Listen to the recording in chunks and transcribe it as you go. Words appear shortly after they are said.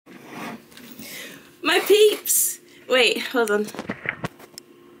My peeps! Wait, hold on.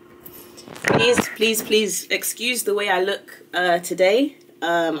 Please excuse the way I look today.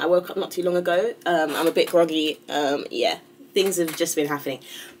 I woke up not too long ago. I'm a bit groggy. Yeah, things have just been happening.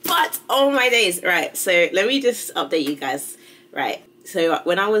 But, oh my days. Right, so let me just update you guys. Right, so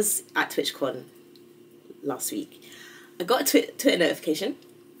when I was at TwitchCon last week, I got a Twitter notification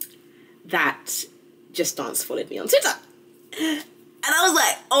that Just Dance followed me on Twitter. And I was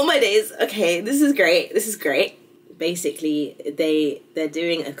like, oh my days, okay, this is great, this is great. Basically, they're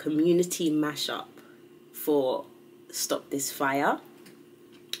doing a community mashup for Stop This Fire,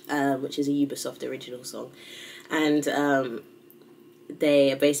 which is a Ubisoft original song. And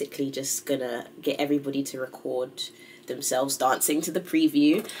they are basically just gonna get everybody to record themselves dancing to the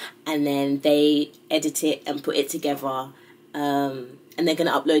preview, and then they edit it and put it together, and they're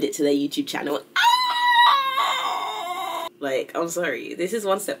gonna upload it to their YouTube channel. Like, I'm sorry, this is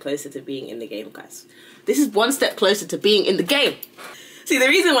one step closer to being in the game, guys. This is one step closer to being in the game. See, the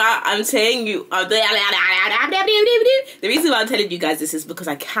reason why I'm saying you, the reason why I'm telling you guys this is because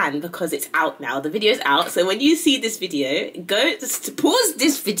I can, because it's out now. The video's out, so when you see this video, go to pause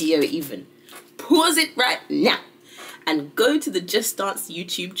this video even. Pause it right now. And go to the Just Dance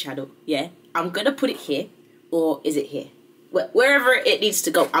YouTube channel, yeah? I'm gonna put it here, or is it here? Wherever it needs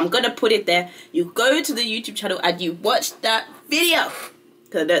to go, I'm gonna put it there. You go to the YouTube channel and you watch that video,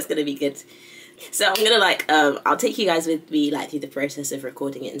 because I know it's gonna be good. So I'm gonna like, I'll take you guys with me like through the process of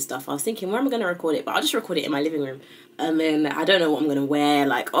recording it and stuff. I was thinking, where am I gonna record it? But I'll just record it in my living room. And then I don't know what I'm gonna wear.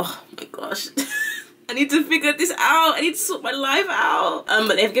 Like, oh my gosh. I need to figure this out. I need to sort my life out.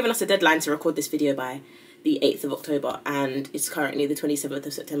 But they've given us a deadline to record this video by the 8th of October. And it's currently the 27th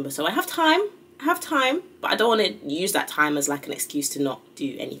of September. So I have time. But I don't want to use that time as like an excuse to not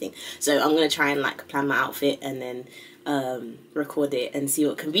do anything. So I'm going to try and like plan my outfit and then record it and see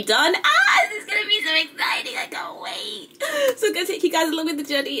what can be done. This is going to be so exciting. I can't wait. So I'm going to take you guys along with the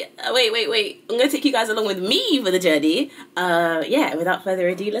journey. Wait. I'm going to take you guys along with me for the journey. Yeah, without further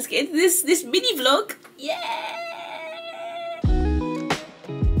ado, let's get into this mini vlog. Yeah.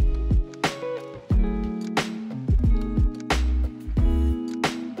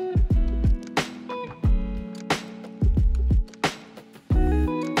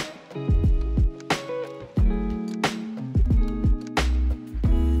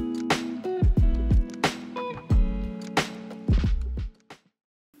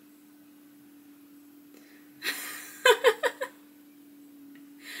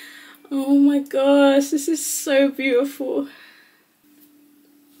 Oh my gosh, this is so beautiful.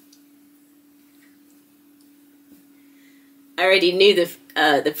 I already knew the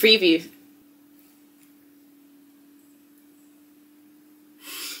preview.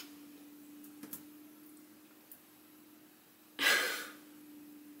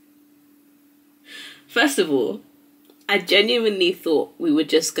 First of all, I genuinely thought we were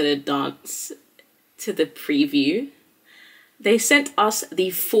just gonna dance to the preview. They sent us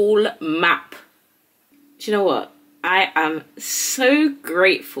the full map. Do you know what? I am so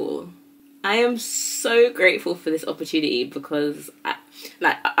grateful. I am so grateful for this opportunity because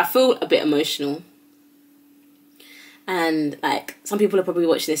I feel a bit emotional. And like some people are probably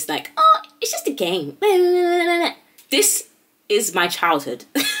watching this like, oh, it's just a game. This is my childhood.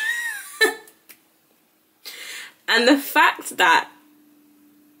 And the fact that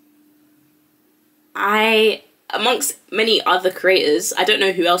amongst many other creators, I don't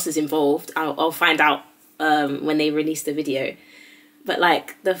know who else is involved. I'll find out when they release the video. But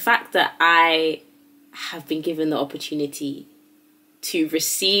like the fact that I have been given the opportunity to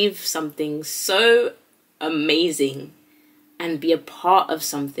receive something so amazing and be a part of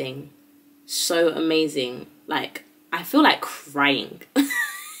something so amazing, like I feel like crying.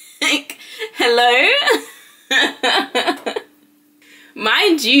 Like, hello?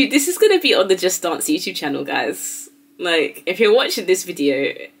 Mind you, this is going to be on the Just Dance YouTube channel, guys. Like, if you're watching this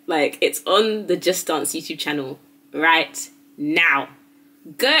video, like, it's on the Just Dance YouTube channel right now.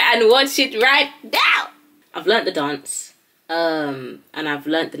 Go and watch it right now! I've learnt the dance, and I've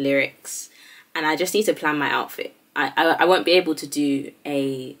learnt the lyrics, and I just need to plan my outfit. I won't be able to do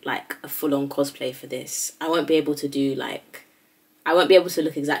a full-on cosplay for this. I won't be able to do, like, I won't be able to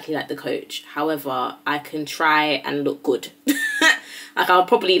look exactly like the coach. However, I can try and look good. Like, I'll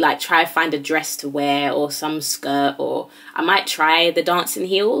probably like try find a dress to wear or some skirt, or I might try the dancing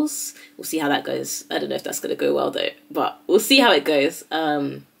heels. We'll see how that goes. I don't know if that's gonna go well though, but we'll see how it goes.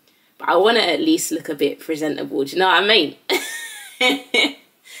 But I want to at least look a bit presentable. Do you know what I mean?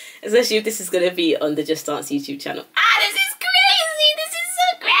 Especially if this is gonna be on the Just Dance YouTube channel. This is crazy! This is so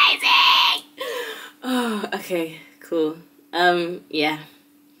crazy! Oh, okay, cool. Yeah.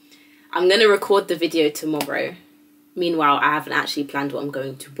 I'm going to record the video tomorrow. Meanwhile, I haven't actually planned what I'm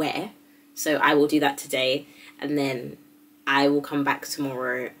going to wear. So I will do that today. And then I will come back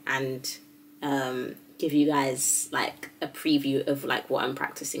tomorrow and give you guys like a preview of like what I'm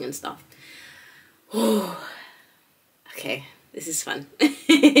practicing and stuff. Okay, this is fun.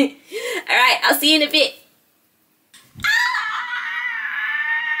 Alright, I'll see you in a bit.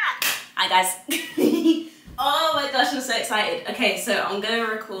 Hi guys. Oh my gosh, I'm so excited. Okay, so I'm gonna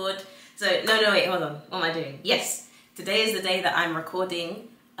record. So no, wait, hold on. What am I doing? Yes, today is the day that I'm recording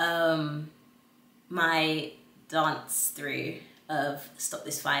my dance through of Stop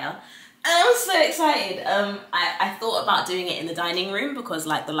This Fire. And I'm so excited. I thought about doing it in the dining room because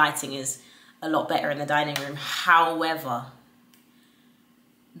like the lighting is a lot better in the dining room. However,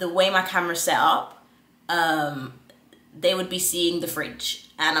 the way my camera's set up, they would be seeing the fridge.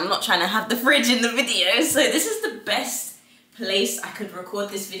 And I'm not trying to have the fridge in the video. So this is the best place I could record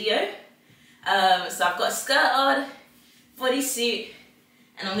this video. So I've got a skirt on, bodysuit,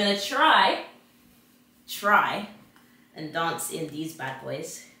 and I'm gonna try and dance in these bad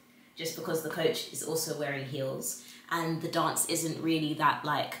boys. Just because the coach is also wearing heels and the dance isn't really that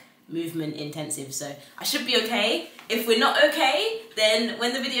like movement intensive, so I should be okay. If we're not okay, then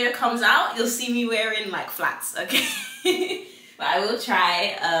when the video comes out, you'll see me wearing like flats, okay? But I will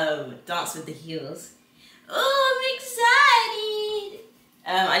try dance with the heels. Oh, I'm excited!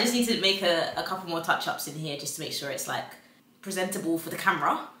 I just need to make a couple more touch-ups in here just to make sure it's like presentable for the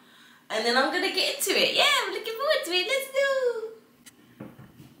camera. And then I'm gonna get into it. Yeah, I'm looking forward to it. Let's go!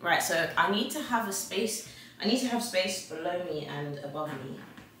 Right, so I need to have a space. I need to have space below me and above me.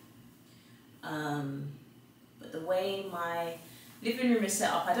 But the way my living room is set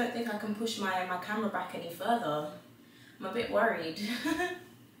up, I don't think I can push my camera back any further. I'm a bit worried.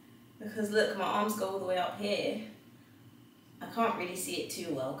 Because look, my arms go all the way up here. I can't really see it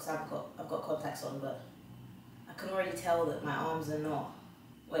too well because I've got contacts on, but I can already tell that my arms are not.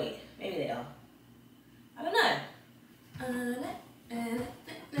 Wait, maybe they are. I don't know.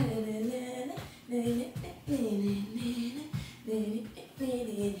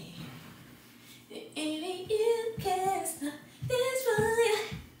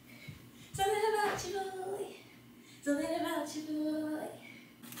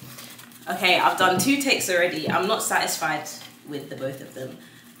 Okay, I've done 2 takes already. I'm not satisfied with the both of them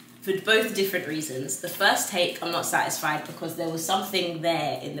for both different reasons. The first take, I'm not satisfied because there was something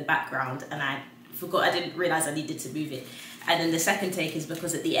there in the background and I forgot, I didn't realize I needed to move it. And then the second take is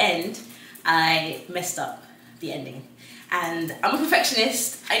because at the end, I messed up the ending. And I'm a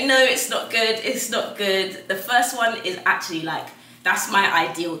perfectionist. I know it's not good, it's not good. The first one is actually like, that's my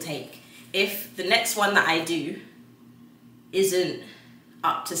ideal take. If the next one that I do isn't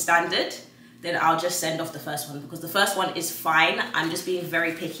up to standard, then I'll just send off the first one because the first one is fine. I'm just being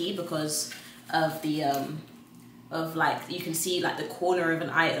very picky because of the, of like, you can see like the corner of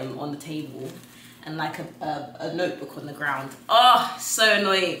an item on the table and like a notebook on the ground. Oh, so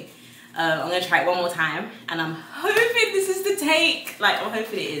annoying. I'm gonna try it one more time and I'm hoping this is the take. Like, I'm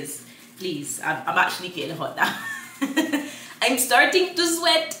hoping it is. Please, I'm actually getting hot now. I'm starting to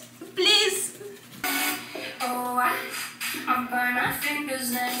sweat, please. Oh, I burn my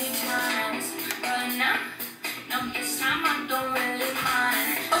fingers many times, but now this time I don't really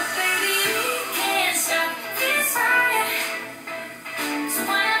mind. Oh baby, you can't stop this fire. So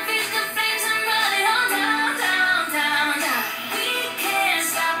when I feel the flames, I'm running on down, down, down, down. We can't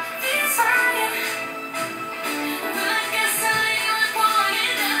stop this fire. We're like a sunny one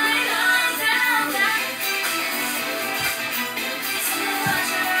walking down, down, down, down. Something about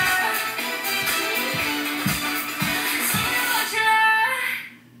your love. Something about your love.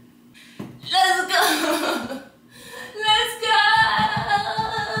 Let's go! Let's go!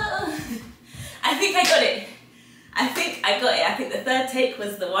 I think I got it. I think I got it. I think the third take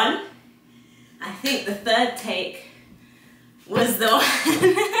was the one. I think the third take was the one.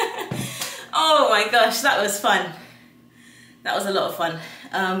 Oh my gosh, that was fun. That was a lot of fun.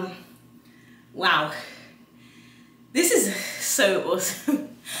 Wow. This is so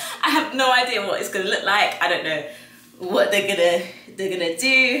awesome. I have no idea what it's gonna look like. I don't know what they're gonna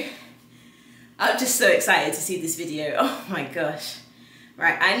do. I'm just so excited to see this video. Oh my gosh.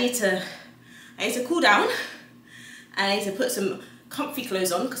 Right, I need to cool down. I need to put some comfy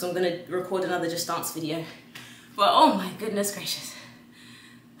clothes on because I'm gonna record another Just Dance video. But oh my goodness gracious.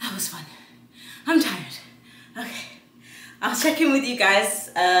 That was fun. I'm tired. Okay. I'll check in with you guys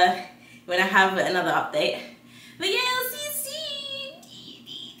when I have another update. But yeah, I'll see you soon.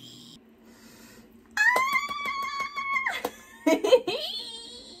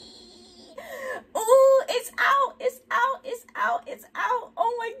 Oh, it's out, it's out, it's out, it's out.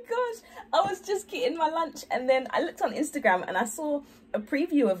 Oh my gosh. just eating my lunch, and then I looked on Instagram and I saw a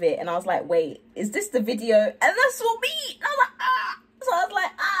preview of it, and I was like, wait, is this the video? And I saw me, and I was like, ah. So I was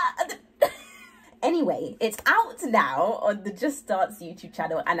like, ah. Anyway, it's out now on the Just Dance YouTube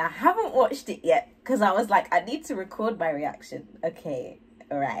channel, and I haven't watched it yet because I was like, I need to record my reaction. Okay,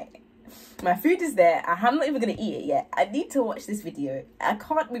 all right. My food is there. I'm not even going to eat it yet. I need to watch this video. I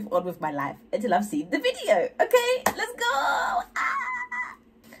can't move on with my life until I've seen the video. Okay, let's go. Ah!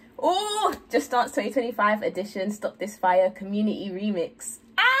 Oh, Just Dance 2025 edition, Stop This Fire community remix.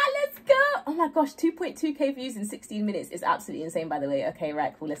 Ah, let's go. Oh my gosh, 2.2k views in 16 minutes is absolutely insane, by the way. Okay,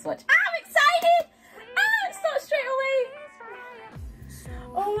 right, cool, let's watch. I'm excited. Ah, let's start straight away.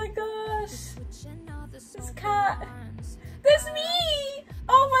 Oh my gosh. This cat. There's me.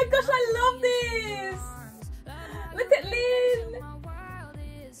 Oh my gosh, I love this. Look at Lynn.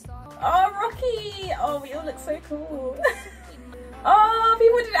 Oh, Rocky. Oh, we all look so cool. Oh,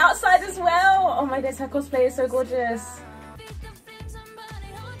 people did it outside as well. Oh my goodness, her cosplay is so gorgeous.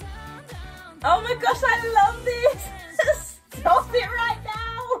 Oh my gosh, I love this. Stop it right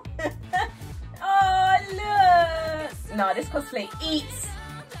now. Oh, look. No, this cosplay eats.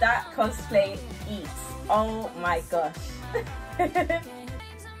 That cosplay eats. Oh my gosh.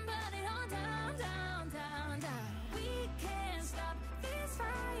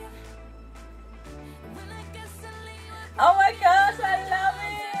 Oh my gosh, I love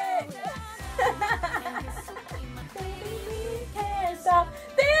it! We can't stop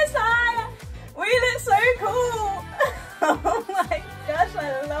this fire. We look so cool. Oh my gosh,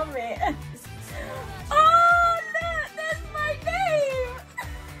 I love it. Oh look, there's my name.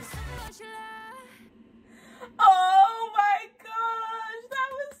 Oh my gosh, that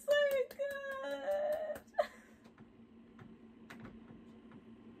was so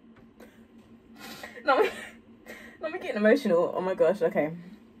good. No, I'm getting emotional. Oh my gosh, okay.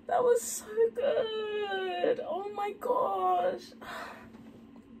 That was so good. Oh my gosh.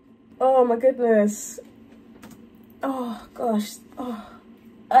 Oh my goodness. Oh gosh. Oh,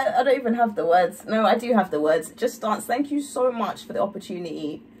 I don't even have the words. No, I do have the words. Just Dance, thank you so much for the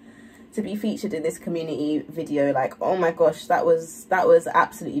opportunity to be featured in this community video. Like, oh my gosh, that was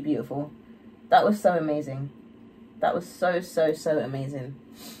absolutely beautiful. That was so amazing. That was so amazing.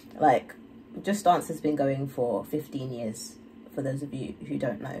 Like, Just Dance has been going for 15 years, for those of you who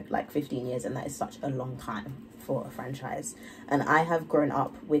don't know. Like 15 years, and that is such a long time for a franchise. And I have grown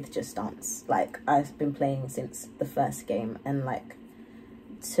up with Just Dance. Like, I've been playing since the first game, and like,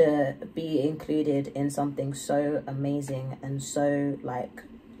 to be included in something so amazing and so like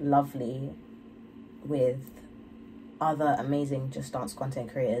lovely with other amazing Just Dance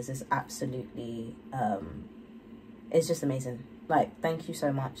content creators is absolutely it's just amazing. Like, thank you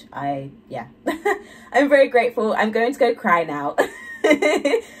so much. Yeah. I'm very grateful. I'm going to go cry now.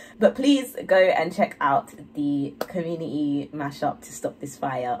 But please go and check out the community mashup to Stop This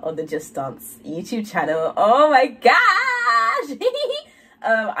Fire on the Just Dance YouTube channel. Oh my gosh.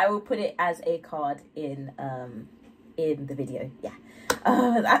 I will put it as a card in the video. Yeah.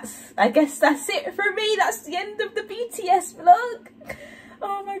 I guess that's it for me. That's the end of the BTS vlog.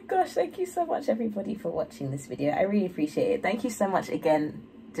 Oh my gosh, thank you so much everybody for watching this video. I really appreciate it. Thank you so much again,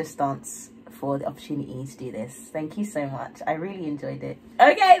 Just Dance, for the opportunity to do this. Thank you so much. I really enjoyed it.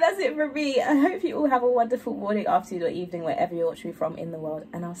 Okay, that's it for me. I hope you all have a wonderful morning, afternoon or evening, wherever you're watching me from in the world.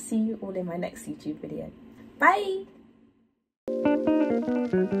 And I'll see you all in my next YouTube video. Bye!